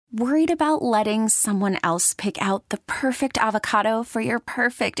Worried about letting someone else pick out the perfect avocado for your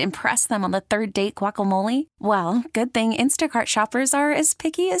perfect impress them on the third date guacamole? Well, good thing Instacart shoppers are as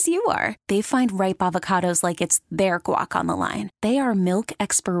picky as you are. They find ripe avocados like it's their guac on the line. They are milk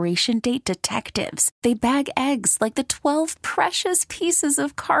expiration date detectives. They bag eggs like the 12 precious pieces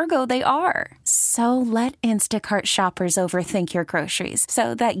of cargo they are. So let Instacart shoppers overthink your groceries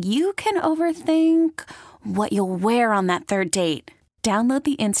so that you can overthink what you'll wear on that third date. Download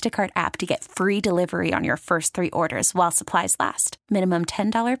the Instacart app to get free delivery on your first 3 orders while supplies last. Minimum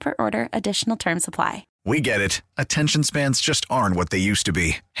 $10 per order. Additional terms apply. We get it. Attention spans just aren't what they used to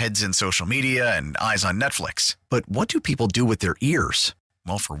be. Heads in social media and eyes on Netflix. But what do people do with their ears?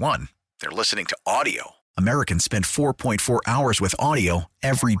 Well, for one, they're listening to audio. Americans spend 4.4 hours with audio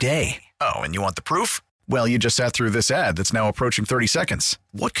every day. Oh, and you want the proof? Well, you just sat through this ad that's now approaching 30 seconds.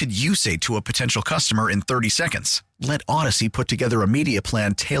 What could you say to a potential customer in 30 seconds? Let Odyssey put together a media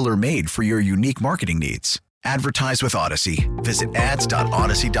plan tailor-made for your unique marketing needs. Advertise with Odyssey. Visit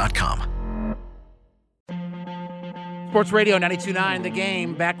ads.odyssey.com. Sports Radio 92.9 The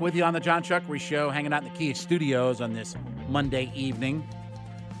Game, back with you on the John Chuckery Show, hanging out in the Kia Studios on this Monday evening.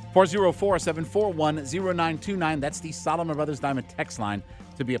 404-741-0929. That's the Solomon Brothers Diamond text line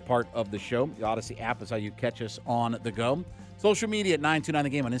to be a part of the show. The Odyssey app is how you catch us on the go. Social media at 929 The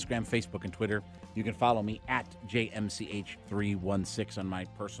Game on Instagram, Facebook, and Twitter. You can follow me at JMCH316 on my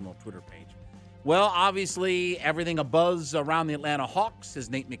personal Twitter page. Well, obviously, everything abuzz around the Atlanta Hawks as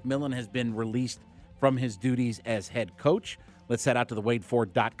Nate McMillan has been released from his duties as head coach. Let's head out to the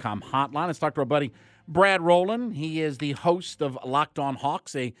WadeFord.com hotline. Let's talk to our buddy Brad Rowland. He is the host of Locked On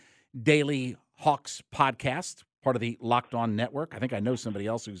Hawks, a daily Hawks podcast, part of the Locked On Network. I think I know somebody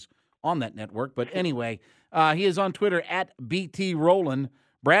else who's on that network. But anyway, he is on Twitter at BT Rowland.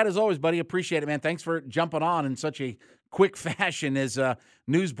 Brad, as always, buddy, appreciate it, man. Thanks for jumping on in such a quick fashion as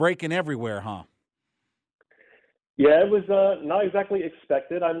news breaking everywhere, huh? Yeah, it was not exactly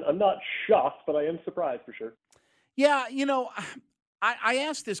expected. I'm not shocked, but I am surprised for sure. Yeah, you know, I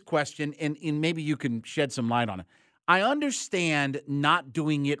asked this question, and maybe you can shed some light on it. I understand not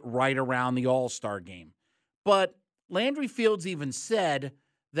doing it right around the All-Star game, but Landry Fields even said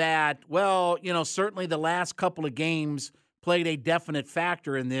that, well, you know, certainly the last couple of games played a definite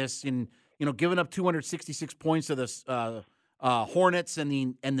factor in this, in, you know, giving up 266 points to the Hornets and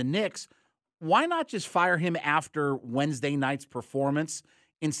the Knicks. Why not just fire him after Wednesday night's performance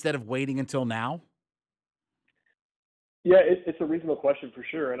instead of waiting until now? Yeah, it's a reasonable question for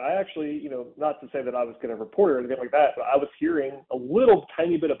sure. And I actually, you know, not to say that I was going to report it or anything like that, but I was hearing a little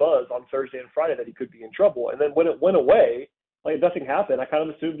tiny bit of buzz on Thursday and Friday that he could be in trouble. And then when it went away, like nothing happened, I kind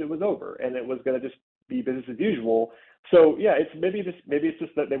of assumed it was over and it was going to just be business as usual. So yeah, maybe it's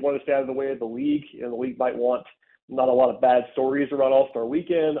just that they want to stay out of the way of the league, and the league might want not a lot of bad stories around All-Star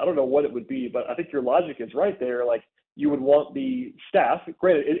Weekend. I don't know what it would be, but I think your logic is right there. Like, you would want the staff,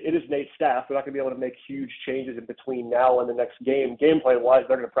 granted, it is Nate's staff. They're not going to be able to make huge changes in between now and the next game. Game plan-wise,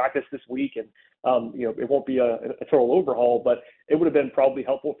 they're going to practice this week, and you know, it won't be a total overhaul, but it would have been probably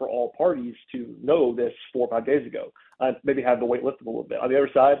helpful for all parties to know this 4 or 5 days ago. Maybe have the weight lifted a little bit. On the other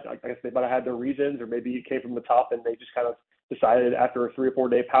side, I guess they might have had their reasons, or maybe it came from the top and they just kind of decided after a 3 or 4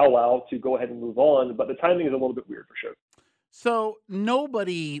 day powwow to go ahead and move on. But the timing is a little bit weird for sure. So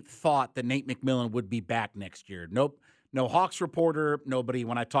nobody thought that Nate McMillan would be back next year. Nope. No Hawks reporter, nobody,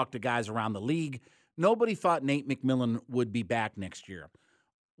 when I talked to guys around the league, nobody thought Nate McMillan would be back next year.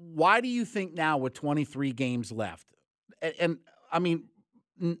 Why do you think now with 23 games left, and I mean,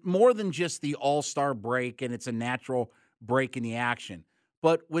 more than just the All-Star break and it's a natural break in the action,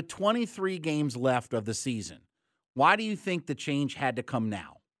 but with 23 games left of the season, why do you think the change had to come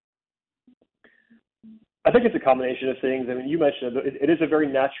now? I think it's a combination of things. I mean, you mentioned it is a very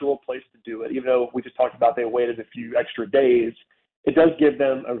natural place to do it. Even though we just talked about they waited a few extra days, it does give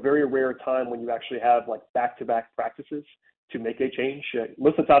them a very rare time when you actually have like back-to-back practices to make a change.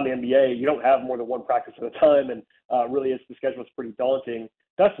 Most of the time in the NBA, you don't have more than one practice at a time, and really the schedule is pretty daunting.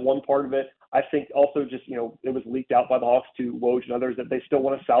 That's one part of it. I think also just, you know, it was leaked out by the Hawks to Woj and others that they still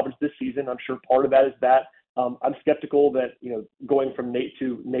want to salvage this season. I'm sure part of that is that. I'm skeptical that, you know, going from Nate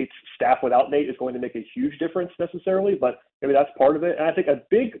to Nate's staff without Nate is going to make a huge difference necessarily, but maybe that's part of it. And I think a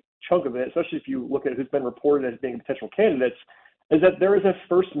big chunk of it, especially if you look at who's been reported as being potential candidates, is that there is a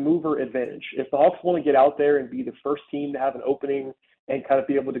first mover advantage. If the Hawks want to get out there and be the first team to have an opening and kind of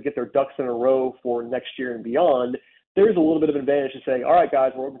be able to get their ducks in a row for next year and beyond, there's a little bit of advantage to saying, all right,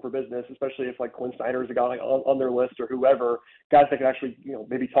 guys, we're open for business, especially if like Quinn Snyder is a guy like on their list or whoever, guys that can actually, you know,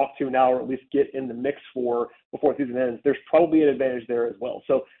 maybe talk to now or at least get in the mix for before the season ends. There's probably an advantage there as well.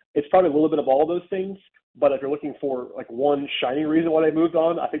 So it's probably a little bit of all those things. But if you're looking for like one shining reason why they moved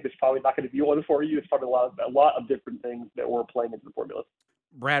on, I think there's probably not going to be one for you. It's probably a lot of different things that were playing into the formula.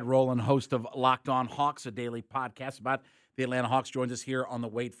 Brad Rowland, host of Locked On Hawks, a daily podcast about the Atlanta Hawks, joins us here on the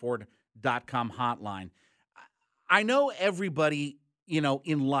WadeFord.com hotline. I know everybody,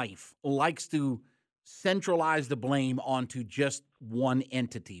 in life likes to centralize the blame onto just one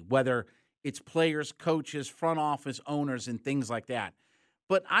entity, whether it's players, coaches, front office, owners, and things like that.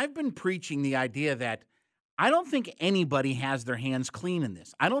 But I've been preaching the idea that I don't think anybody has their hands clean in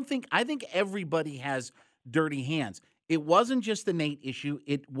this. I think everybody has dirty hands. It wasn't just a Nate issue.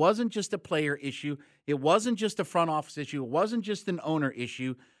 It wasn't just a player issue. It wasn't just a front office issue. It wasn't just an owner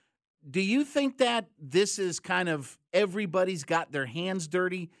issue. Do you think that this is kind of everybody's got their hands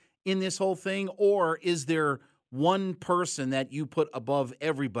dirty in this whole thing, or is there one person that you put above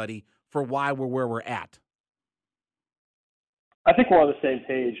everybody for why we're where we're at? I think we're on the same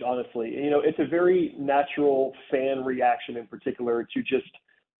page, honestly. It's a very natural fan reaction in particular to just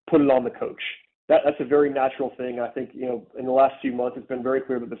put it on the coach. That's a very natural thing. I think, in the last few months, it's been very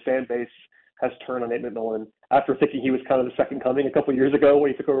clear that the fan base has turned on Nate McMillan after thinking he was kind of the second coming a couple of years ago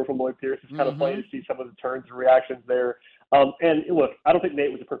when he took over from Lloyd Pierce. It's kind of funny to see some of the turns and reactions there. And look, I don't think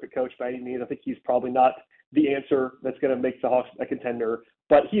Nate was a perfect coach by any means. I think he's probably not the answer that's going to make the Hawks a contender,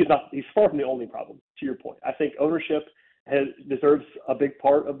 but he's far from the only problem, to your point. I think ownership deserves a big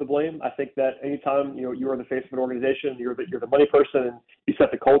part of the blame. I think that anytime you are the face of an organization, you're the money person, and you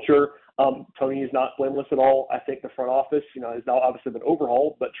set the culture. Tony is not blameless at all. I think the front office, has now obviously been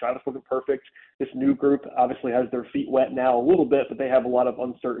overhauled, but Travis wasn't perfect. This new group obviously has their feet wet now a little bit, but they have a lot of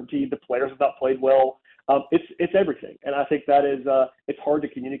uncertainty. The players have not played well. It's everything, and I think that is it's hard to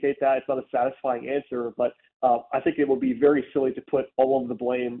communicate that. It's not a satisfying answer, but I think it would be very silly to put all of the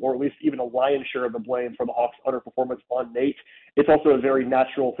blame, or at least even a lion's share of the blame for the Hawks' underperformance on Nate. It's also a very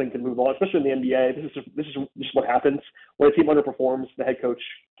natural thing to move on, especially in the NBA. This is what happens when a team underperforms. The head coach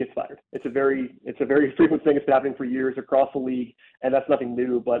gets fired. It's a very frequent thing. It's been happening for years across the league, and that's nothing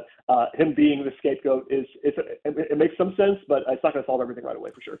new. But him being the scapegoat it makes some sense, but it's not going to solve everything right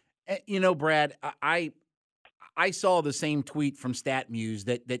away for sure. Brad, I saw the same tweet from StatMuse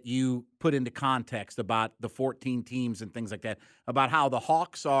that you put into context about the 14 teams and things like that, about how the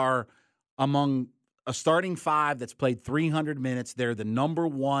Hawks are among a starting five that's played 300 minutes. They're the number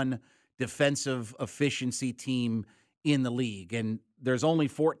one defensive efficiency team in the league. And there's only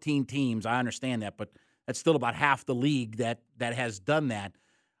 14 teams. I understand that, but that's still about half the league that has done that.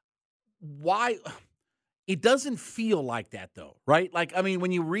 Why? It doesn't feel like that, though, right? Like, I mean,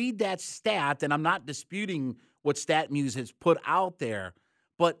 when you read that stat, and I'm not disputing what StatMuse has put out there,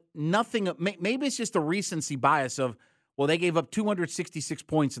 but nothing, maybe it's just a recency bias of, well, they gave up 266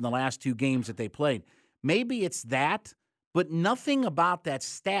 points in the last two games that they played. Maybe it's that, but nothing about that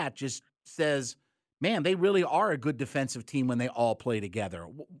stat just says, man, they really are a good defensive team when they all play together.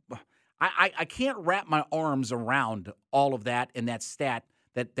 I can't wrap my arms around all of that and that stat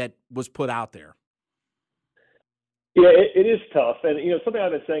that was put out there. Yeah, it is tough. And, something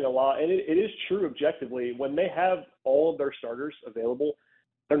I've been saying a lot, and it is true objectively, when they have all of their starters available,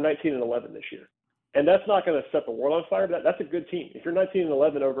 they're 19-11 this year. And that's not going to set the world on fire, but that's a good team. If you're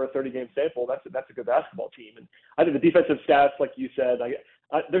 19-11 over a 30-game sample, that's a good basketball team. And I think the defensive stats, like you said,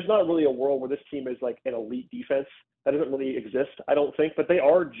 there's not really a world where this team is like an elite defense. That doesn't really exist, I don't think. But they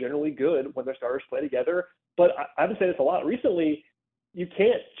are generally good when their starters play together. But I've been saying this a lot recently. You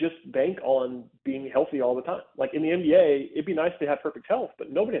can't just bank on being healthy all the time. Like in the NBA, it'd be nice to have perfect health,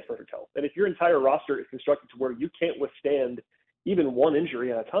 but nobody has perfect health. And if your entire roster is constructed to where you can't withstand even one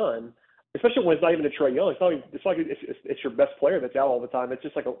injury at a time, especially when it's not even a Trae Young, it's your best player that's out all the time. It's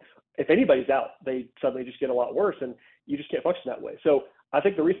just like if anybody's out, they suddenly just get a lot worse, and you just can't function that way. So I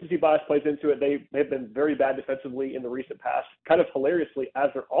think the recency bias plays into it. They've been very bad defensively in the recent past, kind of hilariously,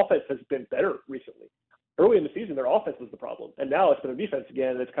 as their offense has been better recently. Early in the season, their offense was the problem, and now it's been a defense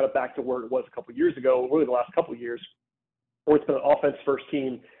again, and it's kind of back to where it was a couple of years ago, really the last couple of years, where it's been an offense-first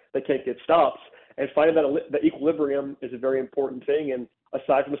team that can't get stops. And finding that equilibrium is a very important thing. And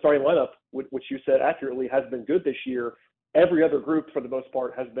aside from the starting lineup, which you said accurately has been good this year, every other group for the most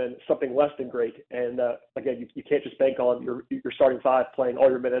part has been something less than great. And again, you can't just bank on your starting five playing all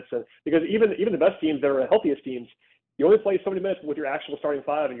your minutes, and because even the best teams that are the healthiest teams, you only play so many minutes with your actual starting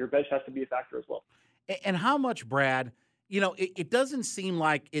five, and your bench has to be a factor as well. And how much, Brad, it doesn't seem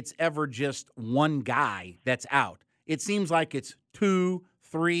like it's ever just one guy that's out. It seems like it's 2,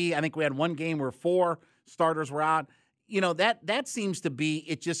 3. I think we had one game where 4 starters were out. That seems to be,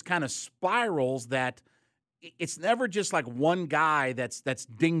 it just kind of spirals, that it's never just like one guy that's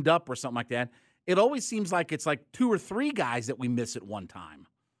dinged up or something like that. It always seems like it's like 2 or 3 guys that we miss at one time.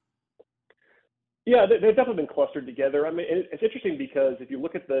 Yeah, they've definitely been clustered together. I mean, it's interesting because if you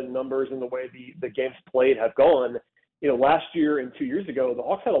look at the numbers and the way the games played have gone, last year and 2 years ago, the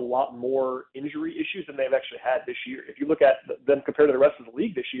Hawks had a lot more injury issues than they've actually had this year. If you look at them compared to the rest of the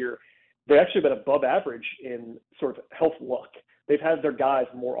league this year, they've actually been above average in sort of health luck. They've had their guys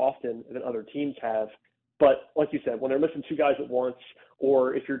more often than other teams have. But like you said, when they're missing two guys at once,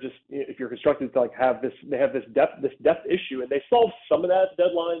 or if you're constructed to like have this depth issue, and they solved some of that at the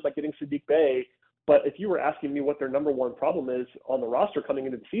deadline by getting Saddiq Bey. But if you were asking me what their number one problem is on the roster coming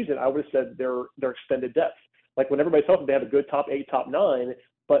into the season, I would have said their extended depth. Like when everybody's healthy, they have a good top 8, top 9,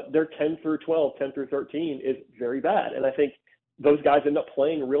 but their 10 through 12, 10 through 13 is very bad. And I think those guys end up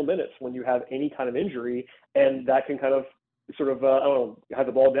playing real minutes when you have any kind of injury, and that can kind of sort of, have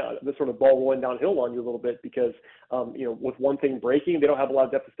the ball down, the sort of ball rolling downhill on you a little bit because, with one thing breaking, they don't have a lot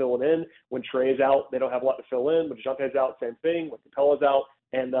of depth to fill it in. When Trey's out, they don't have a lot to fill in. When DeJounte's out, same thing. When Capella's out.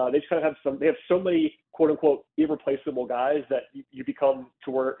 And they just kind of they have so many quote unquote irreplaceable guys that you become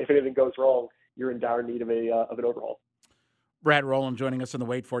to where if anything goes wrong, you're in dire need of an overhaul. Brad Rowland joining us on the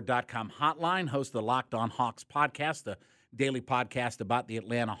WadeFord.com hotline, host of the Locked On Hawks podcast, the daily podcast about the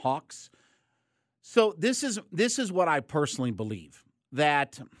Atlanta Hawks. So this is what I personally believe,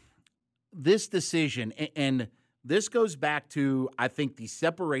 that this decision, and this goes back to, I think, the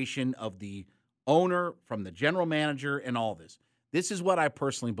separation of the owner from the general manager and all this. This is what I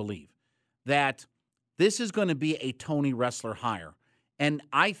personally believe, that this is going to be a Tony Ressler hire. And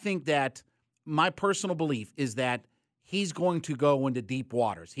I think that my personal belief is that he's going to go into deep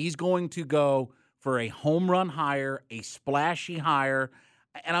waters. He's going to go for a home run hire, a splashy hire.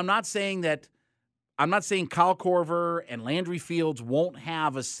 And I'm not saying Kyle Korver and Landry Fields won't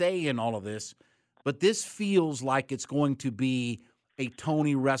have a say in all of this, but this feels like it's going to be a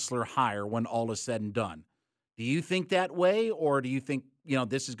Tony Ressler hire when all is said and done. Do you think that way, or do you think,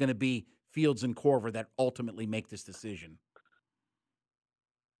 this is going to be Fields and Korver that ultimately make this decision?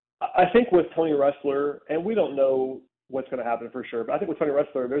 I think with Tony Ressler, and we don't know what's going to happen for sure, but I think with Tony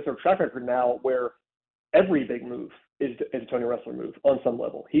Ressler, there's a track record now where every big move is a Tony Ressler move on some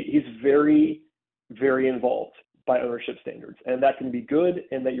level. He's very, very involved by ownership standards, and that can be good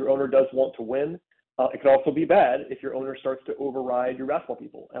in that your owner does want to win. It can also be bad if your owner starts to override your basketball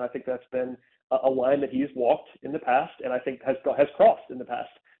people, and I think that's been a line that he's walked in the past, and I think has crossed in the past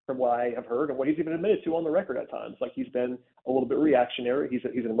from what I have heard and what he's even admitted to on the record at times. Like he's been a little bit reactionary. He's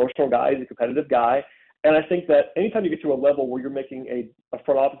an emotional guy. He's a competitive guy. And I think that anytime you get to a level where you're making a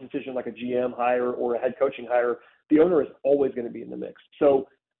front office decision like a GM hire or a head coaching hire, the owner is always going to be in the mix. So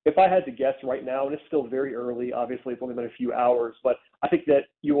if I had to guess right now, and it's still very early, obviously it's only been a few hours, but I think that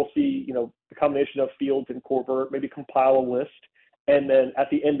you will see, the combination of Fields and Korver maybe compile a list. And then at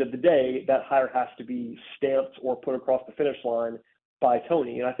the end of the day, that hire has to be stamped or put across the finish line by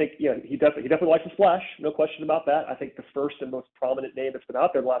Tony. And I think, he definitely likes a splash, no question about that. I think the first and most prominent name that's been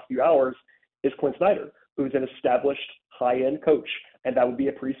out there the last few hours is Quinn Snyder, who's an established high-end coach, and that would be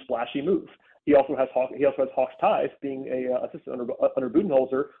a pretty splashy move. He also has Hawks ties, being a assistant under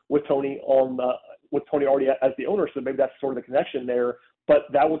Budenholzer with Tony already as the owner. So maybe that's sort of the connection there. But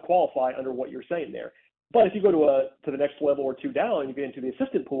that would qualify under what you're saying there. But if you go to the next level or two down, you get into the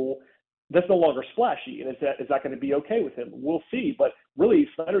assistant pool, that's no longer splashy. And is that going to be okay with him? We'll see. But really,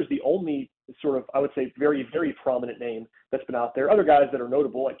 Snyder's the only sort of, I would say, very, very prominent name that's been out there. Other guys that are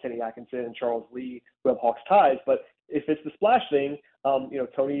notable, like Kenny Atkinson and Charles Lee, who have Hawks ties. But if it's the splash thing,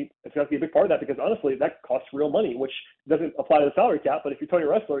 Tony, it's going to be a big part of that because, honestly, that costs real money, which doesn't apply to the salary cap. But if you're Tony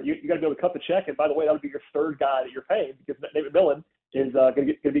Ressler, you got to be able to cut the check. And by the way, that would be your third guy that you're paying because Nate McMillan is going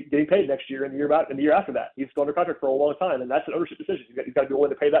to be getting paid next year and the year after that. He's still under contract for a long time, and that's an ownership decision. He's got to be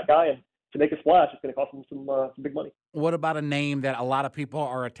willing to pay that guy, and to make a splash, it's going to cost him some big money. What about a name that a lot of people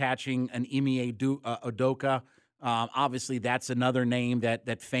are attaching, an Ime Udoka? Obviously, that's another name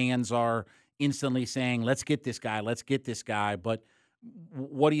that fans are instantly saying, let's get this guy. But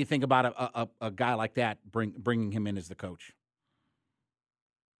what do you think about a guy like that, bringing him in as the coach?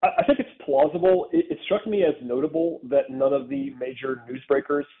 I think it's plausible. It struck me as notable that none of the major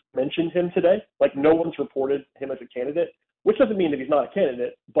newsbreakers mentioned him today. Like, no one's reported him as a candidate, which doesn't mean that he's not a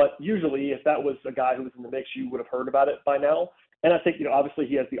candidate. But usually, if that was a guy who was in the mix, you would have heard about it by now. And I think, obviously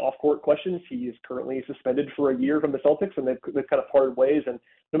he has the off-court questions. He is currently suspended for a year from the Celtics, and they've kind of parted ways. And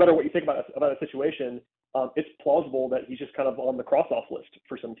no matter what you think about a situation, it's plausible that he's just kind of on the cross-off list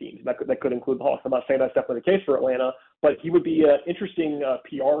for some teams. That could include the Hawks. I'm not saying that's definitely the case for Atlanta, but he would be an interesting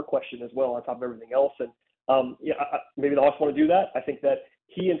PR question as well on top of everything else. And maybe the Hawks want to do that. I think that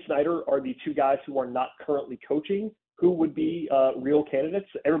he and Snyder are the two guys who are not currently coaching who would be real candidates.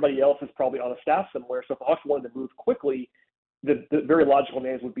 Everybody else is probably on a staff somewhere. So if the Hawks wanted to move quickly, the very logical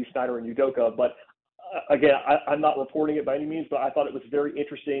names would be Snyder and Udoka. But again, I'm not reporting it by any means, but I thought it was very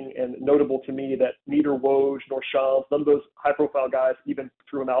interesting and notable to me that neither Woj nor Shams, none of those high-profile guys even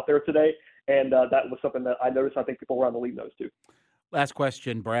threw him out there today. And that was something that I noticed. I think people around the league noticed too. Last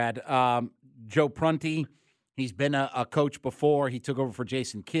question, Brad. Joe Prunty, he's been a coach before. He took over for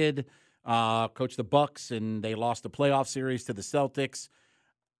Jason Kidd, coached the Bucks, and they lost the playoff series to the Celtics.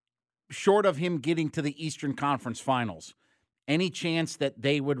 Short of him getting to the Eastern Conference Finals, any chance that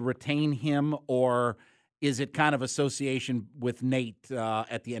they would retain him, or is it kind of association with Nate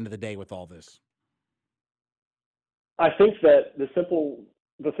at the end of the day with all this? I think that the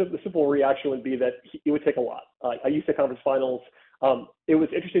simple reaction would be that it would take a lot. I used to conference finals. It was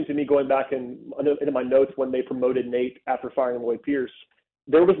interesting to me going back into my notes when they promoted Nate after firing Lloyd Pierce.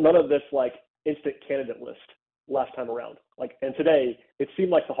 There was none of this like instant candidate list last time around. And today it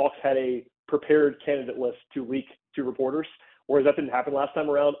seemed like the Hawks had a prepared candidate list to leak to reporters, whereas that didn't happen last time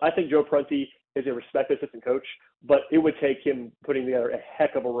around. I think Joe Prunty is a respected assistant coach, but it would take him putting together a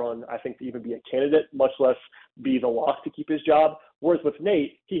heck of a run, I think, to even be a candidate, much less be the lock to keep his job. Whereas with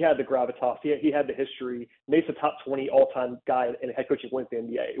Nate, he had the gravitas, he had the history. Nate's a top 20 all-time guy in head coaching wins in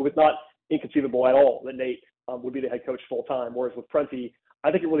the NBA. It was not inconceivable at all that Nate would be the head coach full-time. Whereas with Prunty,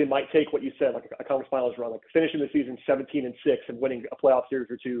 I think it really might take what you said, like a conference finals run, like finishing the season 17-6 and winning a playoff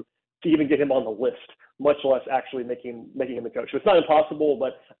series or two to even get him on the list, much less actually making him the coach. So it's not impossible,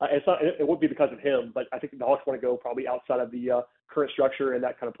 but it would be because of him. But I think the Hawks want to go probably outside of the current structure, and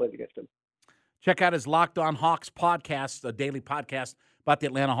that kind of plays against him. Check out his Locked On Hawks podcast, a daily podcast about the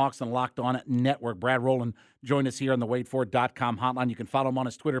Atlanta Hawks and Locked On Network. Brad Rowland joined us here on the WadeFord.com hotline. You can follow him on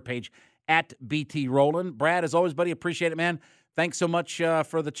his Twitter page at BT Rowland. Brad, as always, buddy, appreciate it, man. Thanks so much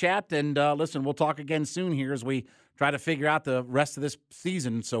for the chat. And listen, we'll talk again soon here as we try to figure out the rest of this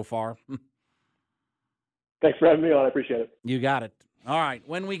season so far. Thanks for having me on. I appreciate it. You got it. All right,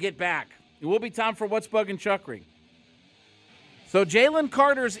 when we get back, it will be time for What's Bugging Chuckry. So Jalen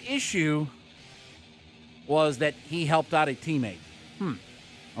Carter's issue was that he helped out a teammate.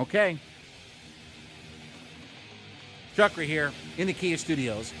 Okay. Chuckry here in the Kia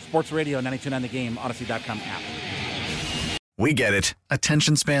Studios, Sports Radio 92.9 The Game, Odyssey.com app. We get it.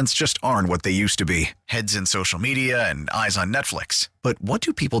 Attention spans just aren't what they used to be. Heads in social media and eyes on Netflix. But what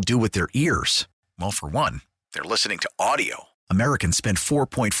do people do with their ears? Well, for one, they're listening to audio. Americans spend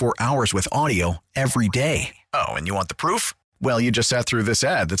 4.4 hours with audio every day. Oh, and you want the proof? Well, you just sat through this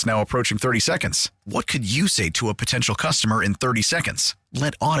ad that's now approaching 30 seconds. What could you say to a potential customer in 30 seconds?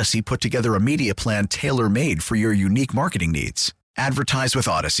 Let Odyssey put together a media plan tailor-made for your unique marketing needs. Advertise with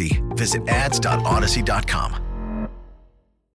Odyssey. Visit ads.odyssey.com.